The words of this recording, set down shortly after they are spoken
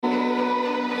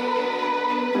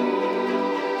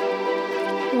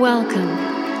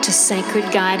Welcome to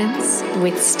Sacred Guidance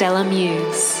with Stella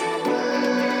Muse.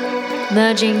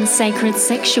 Merging sacred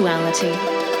sexuality,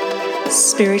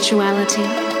 spirituality,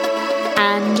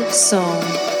 and soul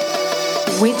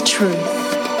with truth,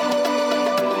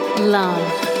 love,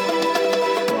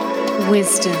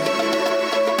 wisdom,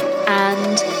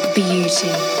 and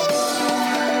beauty.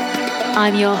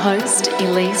 I'm your host,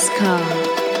 Elise Carr.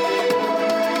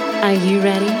 Are you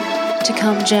ready to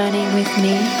come journey with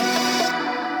me?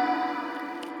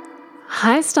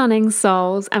 Hi, stunning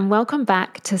souls, and welcome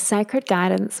back to Sacred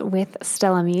Guidance with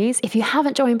Stella Muse. If you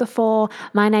haven't joined before,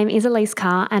 my name is Elise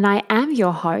Carr and I am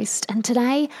your host. And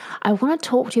today I want to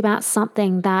talk to you about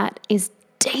something that is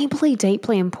deeply,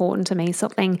 deeply important to me,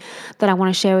 something that I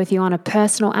want to share with you on a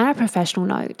personal and a professional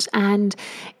note. And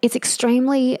it's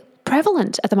extremely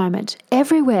prevalent at the moment.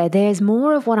 Everywhere there's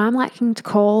more of what I'm liking to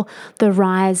call the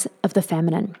rise of the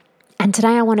feminine. And today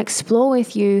I want to explore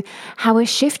with you how we're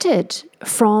shifted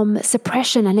from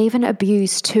suppression and even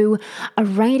abuse to a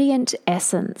radiant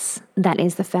essence that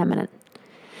is the feminine.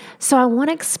 So I want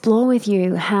to explore with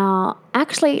you how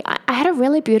actually I had a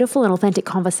really beautiful and authentic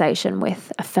conversation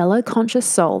with a fellow conscious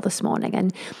soul this morning,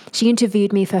 and she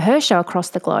interviewed me for her show across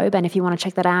the globe. And if you want to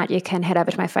check that out, you can head over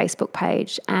to my Facebook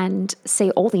page and see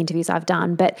all the interviews I've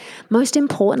done. But most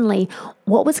importantly,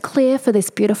 what was clear for this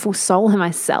beautiful soul and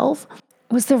myself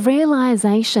was the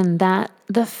realization that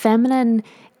the feminine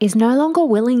is no longer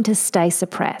willing to stay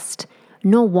suppressed,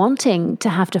 nor wanting to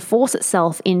have to force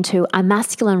itself into a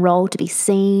masculine role to be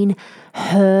seen,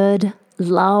 heard,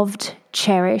 loved,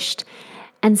 cherished,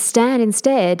 and stand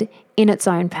instead in its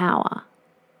own power.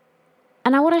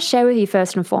 And I want to share with you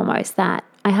first and foremost that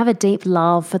I have a deep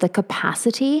love for the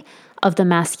capacity of the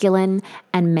masculine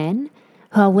and men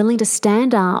who are willing to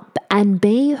stand up and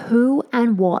be who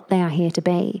and what they are here to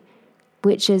be,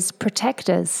 which is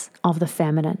protectors of the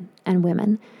feminine and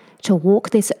women, to walk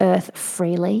this earth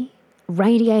freely,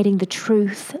 radiating the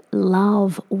truth,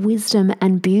 love, wisdom,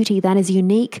 and beauty that is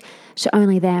unique to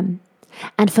only them.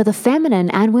 And for the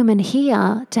feminine and women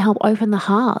here to help open the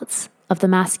hearts of the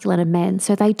masculine and men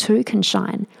so they too can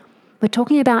shine. We're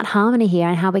talking about harmony here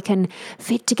and how we can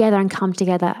fit together and come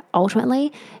together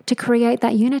ultimately to create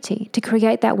that unity, to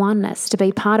create that oneness, to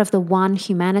be part of the one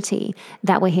humanity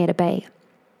that we're here to be.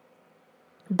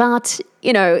 But,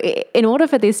 in order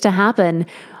for this to happen,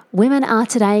 women are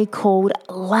today called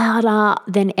louder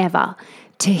than ever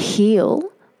to heal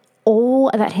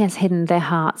all that has hidden their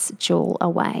heart's jewel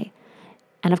away.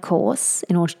 And of course,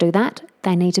 in order to do that,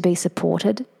 they need to be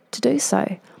supported to do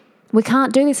so. We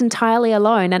can't do this entirely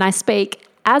alone. And I speak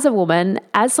as a woman,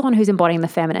 as someone who's embodying the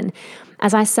feminine,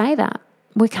 as I say that.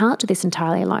 We can't do this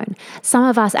entirely alone. Some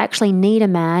of us actually need a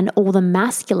man or the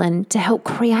masculine to help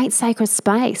create sacred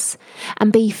space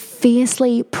and be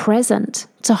fiercely present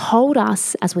to hold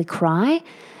us as we cry,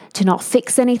 to not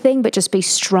fix anything, but just be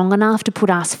strong enough to put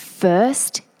us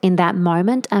first in that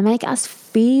moment and make us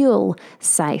feel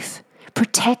safe,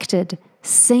 protected,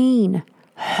 seen,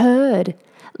 heard,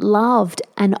 loved,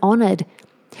 and honored.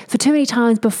 For too many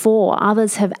times before,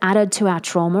 others have added to our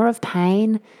trauma of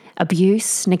pain,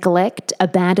 abuse, neglect,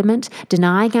 abandonment,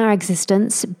 denying our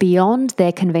existence beyond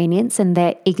their convenience and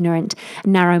their ignorant,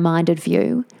 narrow-minded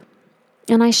view.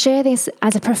 And I share this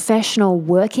as a professional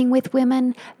working with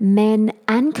women, men,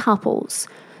 and couples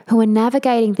who are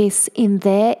navigating this in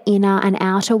their inner and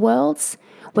outer worlds,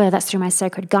 whether that's through my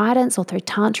sacred guidance or through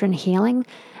Tantra and healing.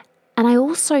 And I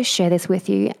also share this with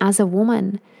you as a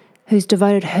woman who's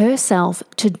devoted herself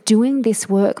to doing this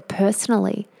work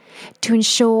personally to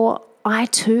ensure I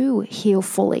too heal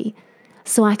fully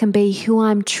so I can be who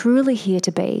I'm truly here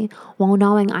to be while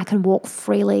knowing I can walk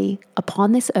freely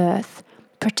upon this earth,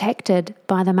 protected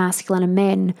by the masculine and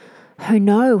men who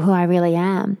know who I really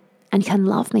am and can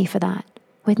love me for that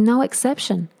with no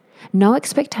exception, no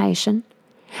expectation,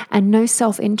 and no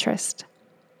self-interest.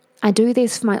 I do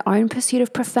this for my own pursuit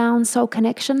of profound soul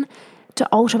connection to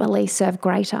ultimately serve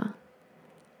greater.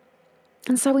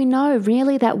 And so we know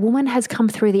really that woman has come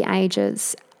through the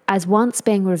ages as once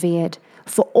being revered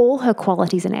for all her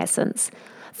qualities and essence,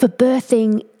 for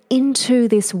birthing into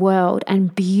this world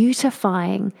and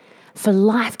beautifying, for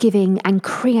life-giving and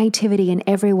creativity in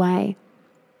every way.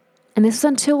 And this was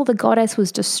until the goddess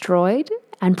was destroyed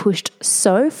and pushed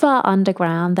so far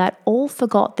underground that all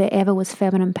forgot there ever was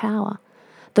feminine power.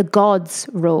 The gods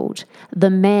ruled, the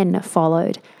men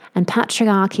followed, and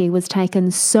patriarchy was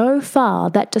taken so far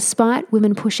that despite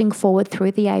women pushing forward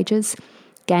through the ages,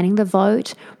 gaining the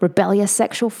vote, rebellious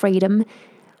sexual freedom,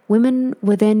 women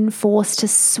were then forced to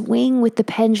swing with the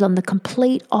pendulum the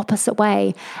complete opposite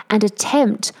way and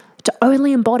attempt to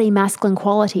only embody masculine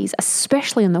qualities,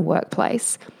 especially in the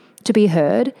workplace, to be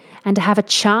heard, and to have a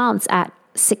chance at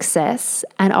success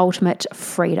and ultimate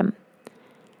freedom.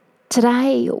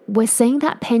 Today, we're seeing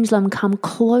that pendulum come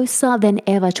closer than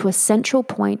ever to a central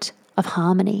point of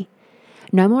harmony.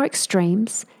 No more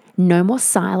extremes, no more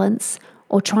silence,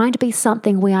 or trying to be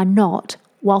something we are not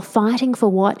while fighting for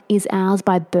what is ours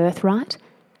by birthright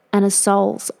and as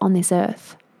souls on this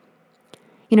earth.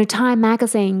 Time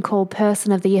magazine called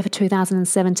Person of the Year for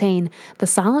 2017 the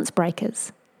Silence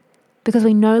Breakers, because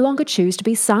we no longer choose to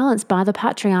be silenced by the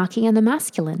patriarchy and the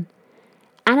masculine.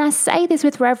 And I say this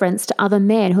with reverence to other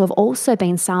men who have also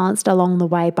been silenced along the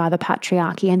way by the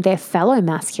patriarchy and their fellow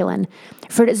masculine.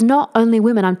 For it is not only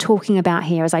women I'm talking about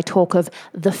here as I talk of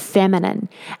the feminine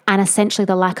and essentially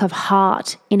the lack of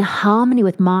heart in harmony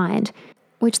with mind,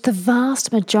 which the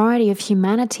vast majority of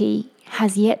humanity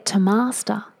has yet to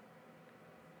master.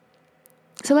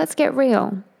 So let's get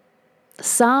real.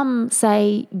 Some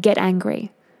say get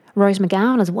angry. Rose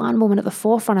McGowan is one woman at the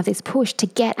forefront of this push to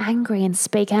get angry and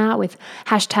speak out with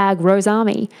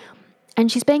 #RoseArmy. And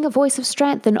she's being a voice of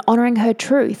strength and honouring her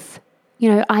truth,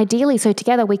 ideally so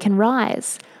together we can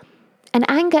rise. And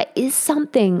anger is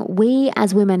something we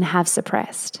as women have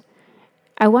suppressed.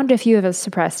 I wonder if you ever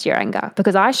suppressed your anger,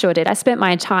 because I sure did. I spent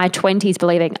my entire 20s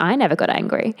believing I never got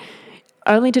angry,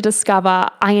 only to discover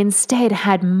I instead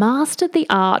had mastered the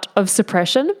art of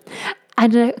suppression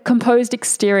and a composed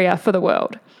exterior for the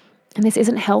world. And this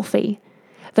isn't healthy,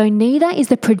 though neither is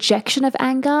the projection of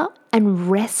anger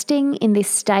and resting in this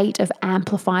state of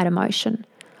amplified emotion.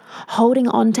 Holding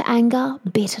on to anger,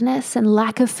 bitterness, and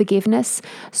lack of forgiveness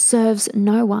serves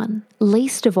no one,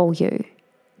 least of all you.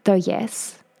 Though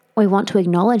yes, we want to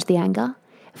acknowledge the anger,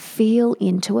 feel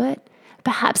into it,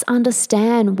 perhaps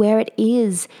understand where it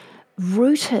is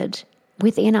rooted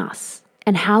within us,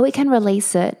 and how we can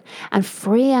release it and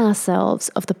free ourselves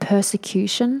of the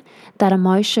persecution that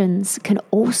emotions can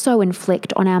also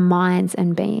inflict on our minds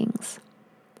and beings.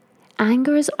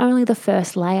 Anger is only the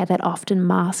first layer that often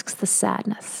masks the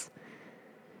sadness.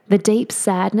 The deep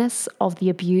sadness of the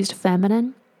abused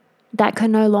feminine that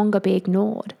can no longer be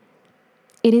ignored.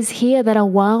 It is here that a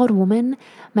wild woman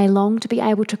may long to be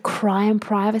able to cry in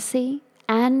privacy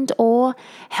and or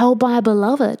held by a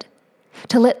beloved,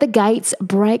 to let the gates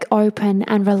break open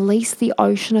and release the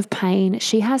ocean of pain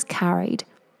she has carried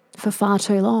for far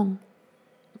too long.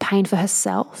 Pain for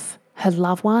herself, her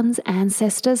loved ones,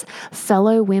 ancestors,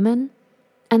 fellow women,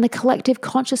 and the collective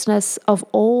consciousness of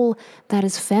all that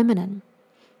is feminine.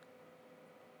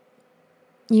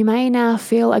 You may now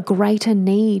feel a greater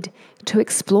need to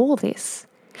explore this.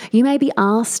 You may be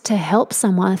asked to help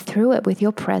someone through it with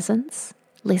your presence,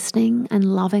 listening,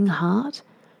 and loving heart.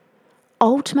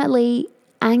 Ultimately,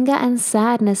 anger and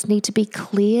sadness need to be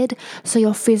cleared so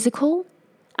your physical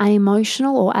and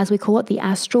emotional, or as we call it, the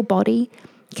astral body,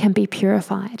 can be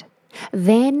purified.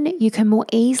 Then you can more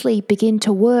easily begin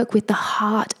to work with the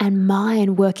heart and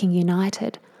mind working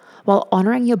united while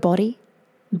honouring your body,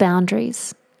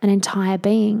 boundaries, and entire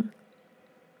being.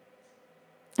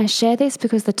 I share this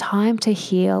because the time to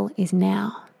heal is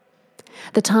now.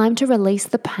 The time to release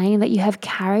the pain that you have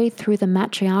carried through the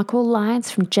matriarchal lines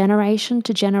from generation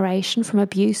to generation, from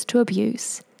abuse to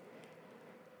abuse.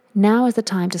 Now is the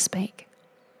time to speak,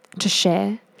 to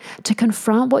share, to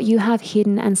confront what you have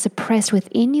hidden and suppressed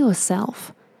within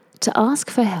yourself, to ask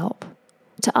for help,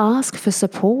 to ask for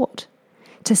support,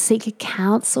 to seek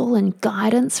counsel and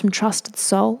guidance from trusted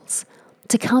souls,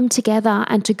 to come together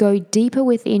and to go deeper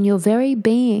within your very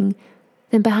being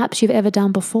than perhaps you've ever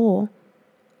done before.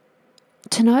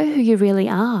 To know who you really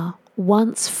are,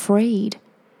 once freed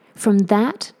from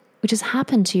that which has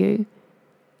happened to you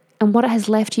and what it has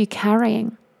left you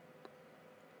carrying.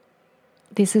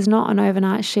 This is not an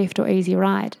overnight shift or easy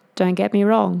ride, don't get me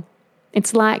wrong.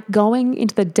 It's like going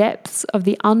into the depths of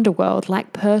the underworld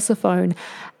like Persephone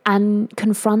and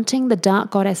confronting the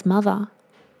dark goddess mother,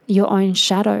 your own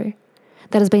shadow,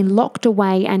 that has been locked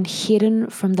away and hidden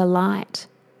from the light.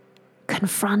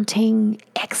 Confronting,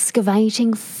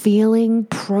 excavating, feeling,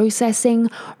 processing,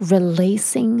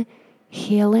 releasing,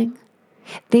 healing.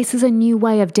 This is a new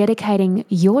way of dedicating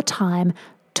your time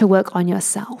to work on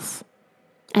yourself.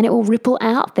 And it will ripple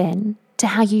out then to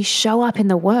how you show up in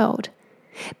the world.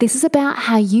 This is about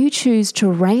how you choose to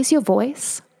raise your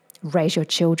voice, raise your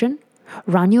children,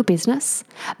 run your business,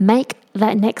 make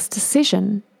that next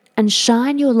decision, and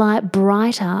shine your light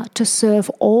brighter to serve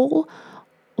all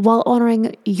while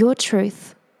honouring your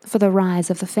truth for the rise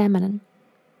of the feminine.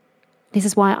 This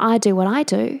is why I do what I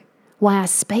do, why I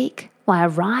speak, why I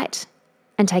write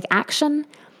and take action.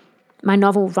 My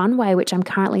novel Runway, which I'm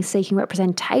currently seeking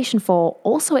representation for,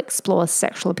 also explores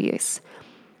sexual abuse.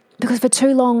 Because for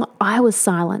too long I was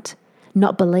silent,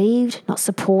 not believed, not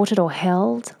supported or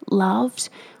held, loved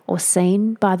or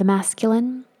seen by the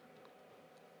masculine.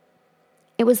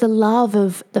 It was the love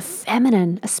of the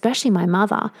feminine, especially my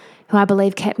mother, who I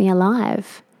believe kept me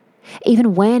alive.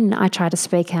 Even when I tried to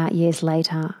speak out years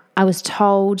later, I was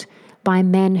told by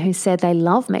men who said they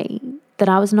love me that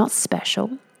I was not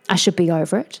special. I should be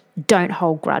over it. Don't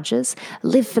hold grudges.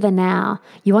 Live for the now.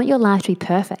 You want your life to be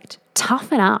perfect.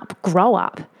 Toughen up. Grow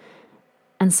up.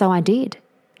 And so I did.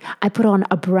 I put on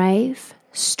a brave,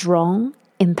 strong,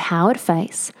 empowered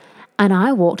face, and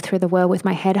I walked through the world with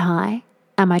my head high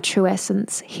and my true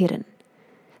essence hidden.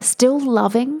 Still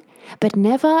loving, but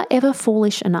never ever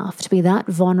foolish enough to be that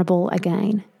vulnerable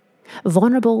again.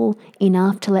 Vulnerable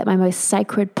enough to let my most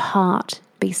sacred part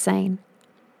be seen.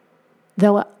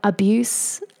 Though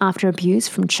abuse after abuse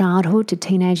from childhood to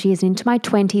teenage years and into my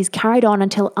 20s carried on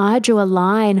until I drew a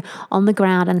line on the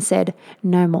ground and said,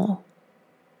 no more.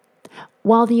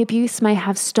 While the abuse may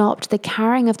have stopped, the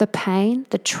carrying of the pain,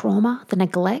 the trauma, the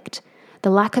neglect,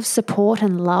 the lack of support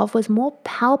and love was more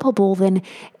palpable than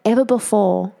ever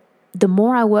before the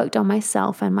more I worked on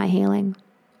myself and my healing.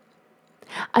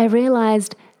 I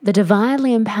realized the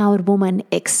divinely empowered woman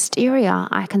exterior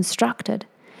I constructed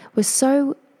was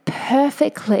so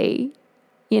perfectly,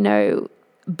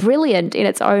 brilliant in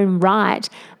its own right,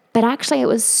 but actually it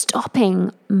was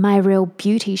stopping my real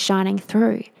beauty shining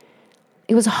through.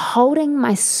 It was holding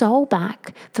my soul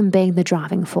back from being the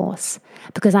driving force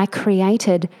because I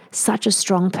created such a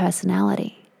strong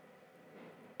personality.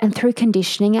 And through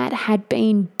conditioning, I had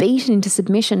been beaten into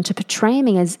submission to portray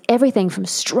me as everything from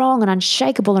strong and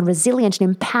unshakable and resilient and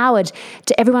empowered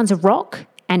to everyone's rock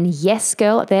and yes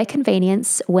girl at their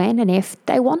convenience when and if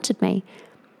they wanted me.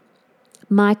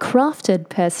 My crafted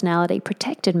personality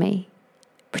protected me,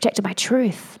 protected my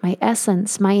truth, my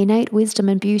essence, my innate wisdom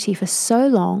and beauty for so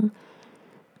long.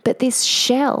 But this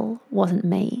shell wasn't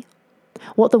me.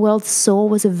 What the world saw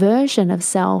was a version of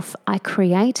self I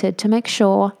created to make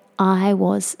sure I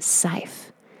was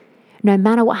safe. No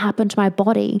matter what happened to my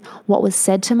body, what was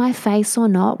said to my face or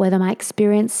not, whether my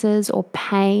experiences or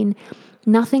pain,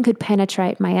 nothing could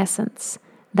penetrate my essence.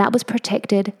 That was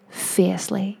protected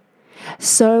fiercely.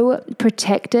 So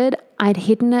protected, I'd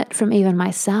hidden it from even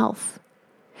myself.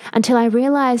 Until I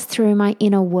realized through my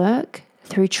inner work,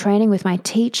 through training with my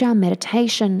teacher,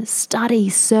 meditation, study,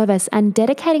 service, and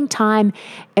dedicating time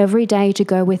every day to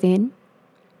go within,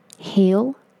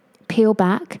 heal, peel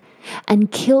back,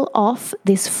 and kill off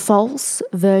this false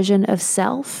version of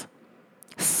self,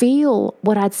 feel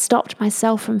what I'd stopped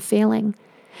myself from feeling,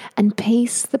 and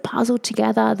piece the puzzle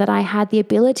together that I had the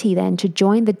ability then to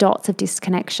join the dots of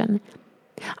disconnection.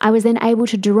 I was then able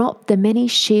to drop the many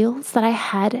shields that I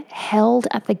had held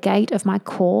at the gate of my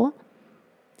core.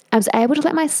 I was able to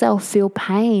let myself feel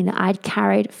pain I'd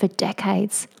carried for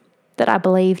decades that I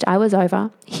believed I was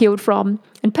over, healed from,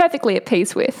 and perfectly at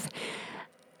peace with.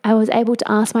 I was able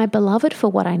to ask my beloved for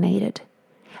what I needed,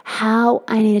 how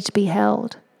I needed to be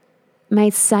held,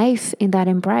 made safe in that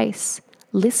embrace,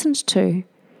 listened to,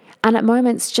 and at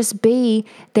moments just be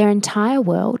their entire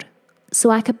world so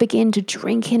I could begin to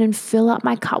drink in and fill up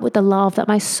my cup with the love that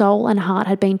my soul and heart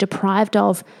had been deprived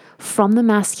of from the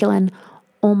masculine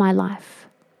all my life.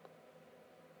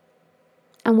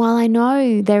 And while I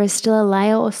know there is still a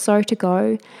layer or so to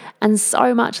go and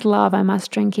so much love I must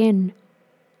drink in,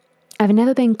 I've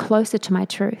never been closer to my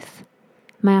truth,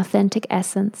 my authentic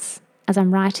essence, as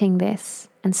I'm writing this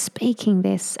and speaking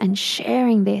this and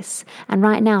sharing this and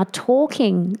right now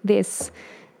talking this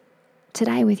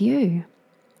today with you.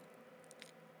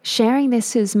 Sharing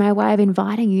this is my way of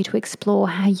inviting you to explore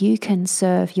how you can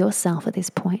serve yourself at this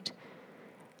point,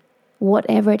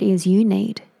 whatever it is you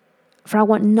need. For I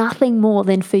want nothing more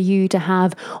than for you to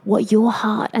have what your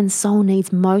heart and soul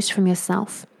needs most from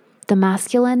yourself, the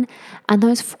masculine, and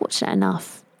those fortunate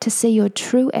enough to see your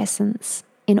true essence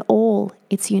in all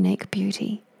its unique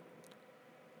beauty.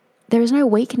 There is no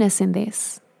weakness in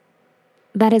this.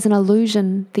 That is an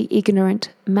illusion the ignorant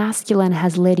masculine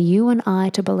has led you and I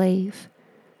to believe.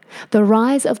 The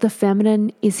rise of the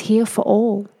feminine is here for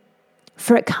all,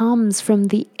 for it comes from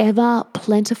the ever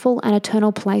plentiful and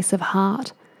eternal place of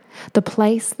heart, the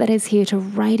place that is here to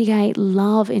radiate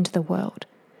love into the world.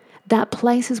 That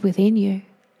place is within you.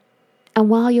 And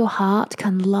while your heart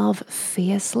can love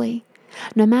fiercely,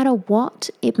 no matter what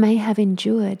it may have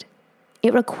endured,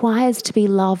 it requires to be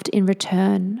loved in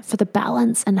return for the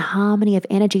balance and harmony of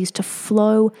energies to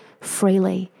flow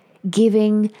freely,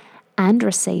 giving and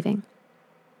receiving.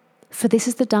 For this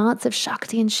is the dance of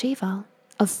Shakti and Shiva,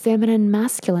 of feminine and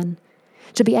masculine,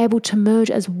 to be able to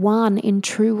merge as one in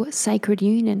true sacred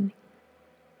union.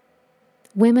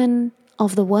 Women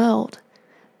of the world,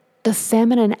 The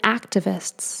feminine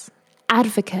activists,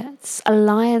 advocates,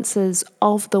 alliances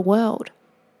of the world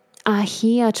are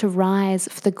here to rise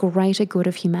for the greater good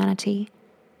of humanity.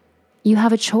 You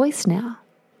have a choice now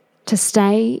to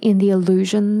stay in the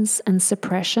illusions and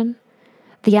suppression,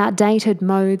 the outdated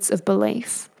modes of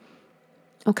belief,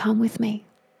 or come with me,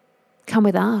 come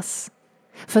with us,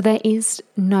 for there is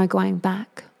no going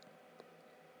back.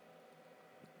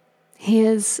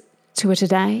 Here's to a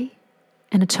today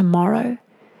and a tomorrow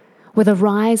where the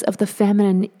rise of the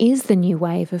feminine is the new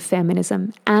wave of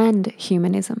feminism and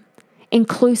humanism,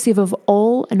 inclusive of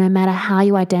all, no matter how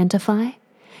you identify,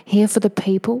 here for the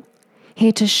people,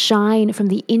 here to shine from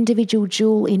the individual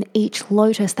jewel in each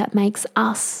lotus that makes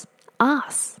us,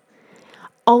 us,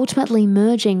 ultimately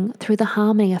merging through the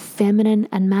harmony of feminine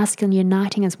and masculine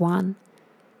uniting as one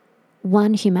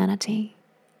humanity,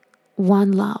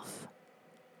 one love,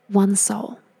 one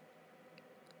soul.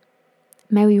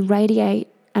 May we radiate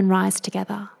and rise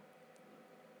together.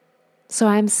 So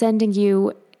I'm sending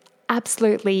you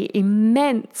absolutely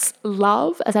immense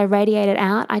love as I radiate it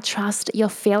out. I trust you're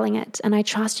feeling it, and I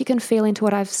trust you can feel into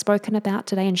what I've spoken about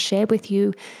today and shared with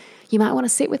you. You might want to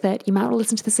sit with it. You might want to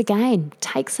listen to this again.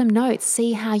 Take some notes.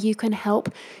 See how you can help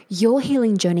your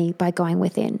healing journey by going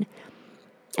within.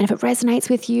 And if it resonates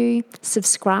with you,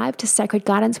 subscribe to Sacred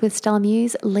Guidance with Stella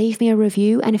Muse, leave me a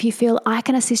review. And if you feel I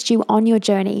can assist you on your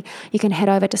journey, you can head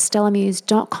over to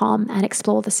stellamuse.com and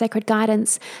explore the sacred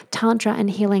guidance, tantra and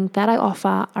healing that I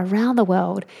offer around the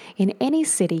world in any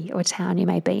city or town you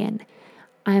may be in.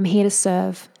 I am here to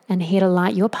serve and here to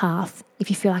light your path if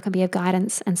you feel I can be of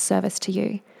guidance and service to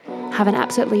you. Have an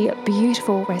absolutely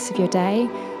beautiful rest of your day.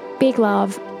 Big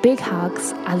love, big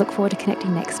hugs. I look forward to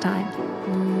connecting next time.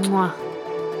 Mwah.